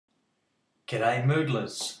G'day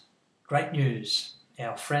Moodlers! Great news!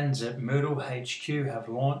 Our friends at Moodle HQ have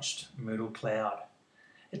launched Moodle Cloud.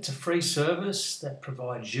 It's a free service that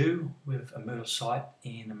provides you with a Moodle site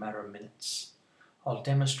in a matter of minutes. I'll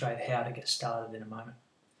demonstrate how to get started in a moment.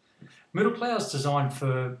 Moodle Cloud is designed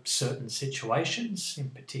for certain situations, in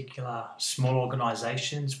particular small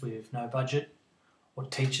organisations with no budget, or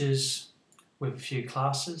teachers with a few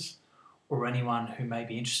classes, or anyone who may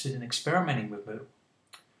be interested in experimenting with Moodle.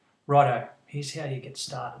 Righto, here's how you get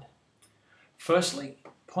started. Firstly,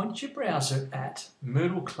 point your browser at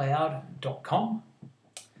moodlecloud.com.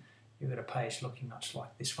 You've got a page looking much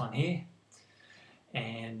like this one here.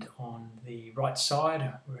 And on the right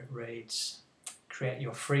side where it reads, create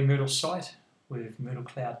your free Moodle site with Moodle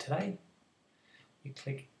Cloud today, you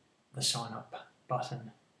click the sign up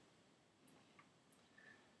button.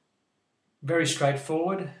 Very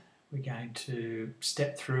straightforward. We're going to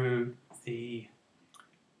step through the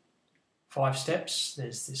 5 steps.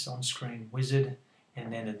 There's this on-screen wizard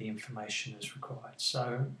and enter the information as required.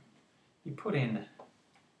 So you put in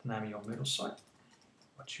the name of your Moodle site,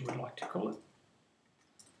 what you would like to call it,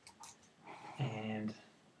 and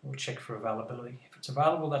we'll check for availability. If it's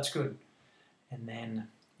available, that's good. And then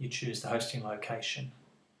you choose the hosting location.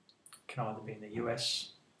 It can either be in the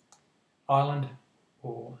US, Ireland,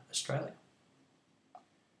 or Australia.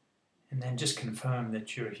 And then just confirm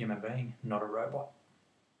that you're a human being, not a robot.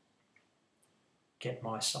 Get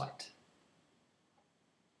my site.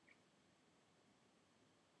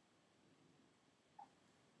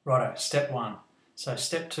 Righto, step 1. So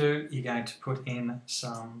step 2, you're going to put in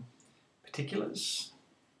some particulars.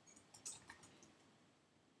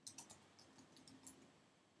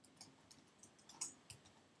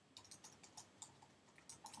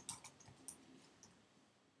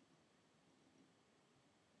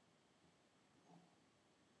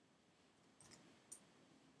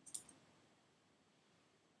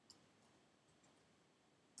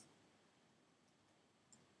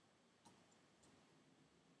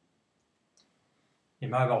 Your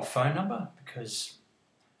mobile phone number, because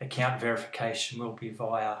account verification will be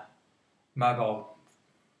via mobile,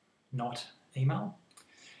 not email.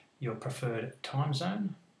 Your preferred time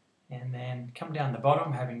zone, and then come down the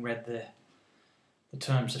bottom, having read the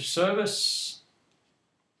terms of service.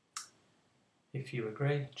 If you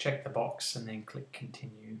agree, check the box and then click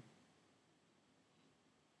continue.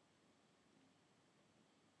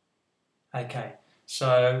 Okay,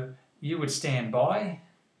 so you would stand by,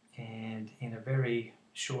 and in a very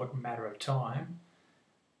short matter of time,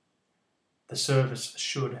 the service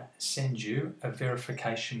should send you a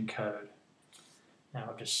verification code.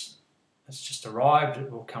 Now it's just arrived.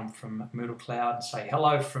 It will come from Moodle Cloud and say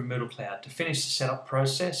hello from Moodle Cloud. To finish the setup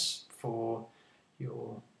process for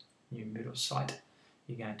your new Moodle site,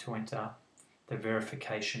 you're going to enter the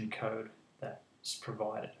verification code that's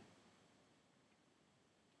provided.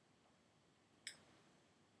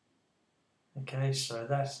 Okay, so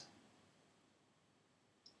that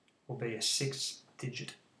will be a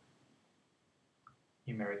 6-digit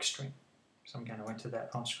numeric string. So I'm going to enter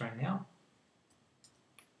that on screen now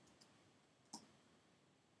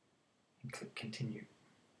and click continue.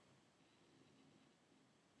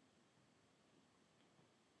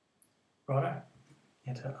 Righto,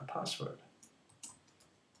 enter a password.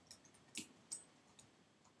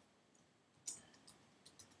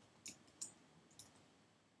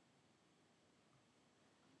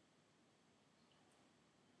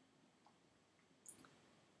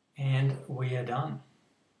 And we are done.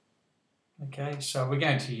 Okay, so we're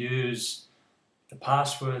going to use the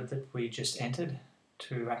password that we just entered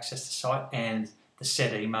to access the site, and the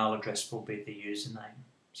set email address will be the username.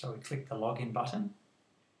 So we click the login button.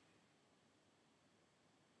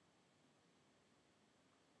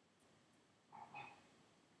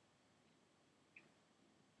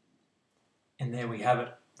 And there we have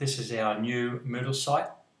it. This is our new Moodle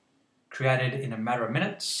site, created in a matter of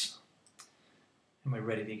minutes. And we're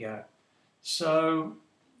ready to go. So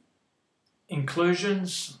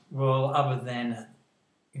inclusions, well, other than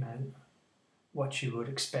what you would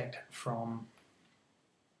expect from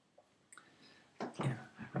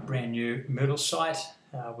a brand new Moodle site,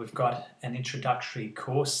 we've got an introductory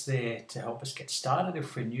course there to help us get started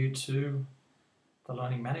if we're new to the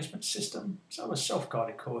learning management system. So a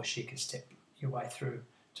self-guided course you can step your way through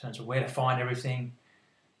in terms of where to find everything,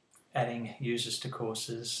 adding users to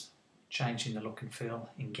courses, changing the look and feel,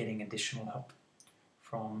 and getting additional help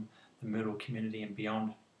from the Moodle community and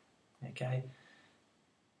beyond. Okay,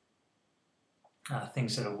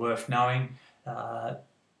 things that are worth knowing.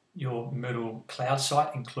 Your Moodle Cloud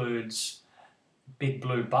site includes big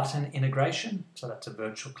blue button integration, so that's a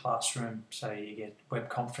virtual classroom, so you get web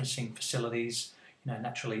conferencing facilities,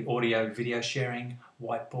 naturally audio, video sharing,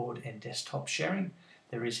 whiteboard and desktop sharing.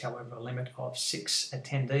 There is, however, a limit of 6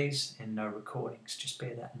 attendees and no recordings, just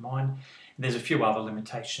bear that in mind. And there's a few other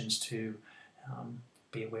limitations to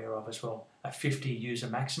be aware of as well. A 50 user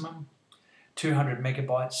maximum, 200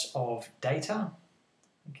 megabytes of data,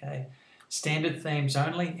 okay, standard themes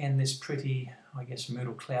only, and this pretty, I guess,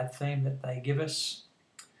 Moodle Cloud theme that they give us,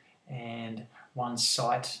 and one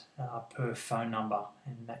site per phone number,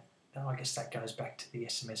 and that, I guess that goes back to the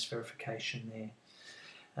SMS verification there.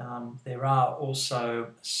 There are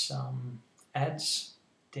also some ads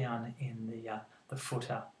down in the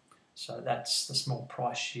footer, so that's the small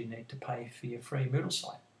price you need to pay for your free Moodle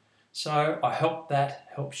site. So I hope that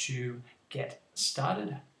helps you get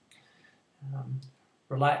started.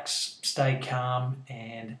 Relax, stay calm,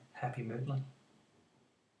 and happy Moodling.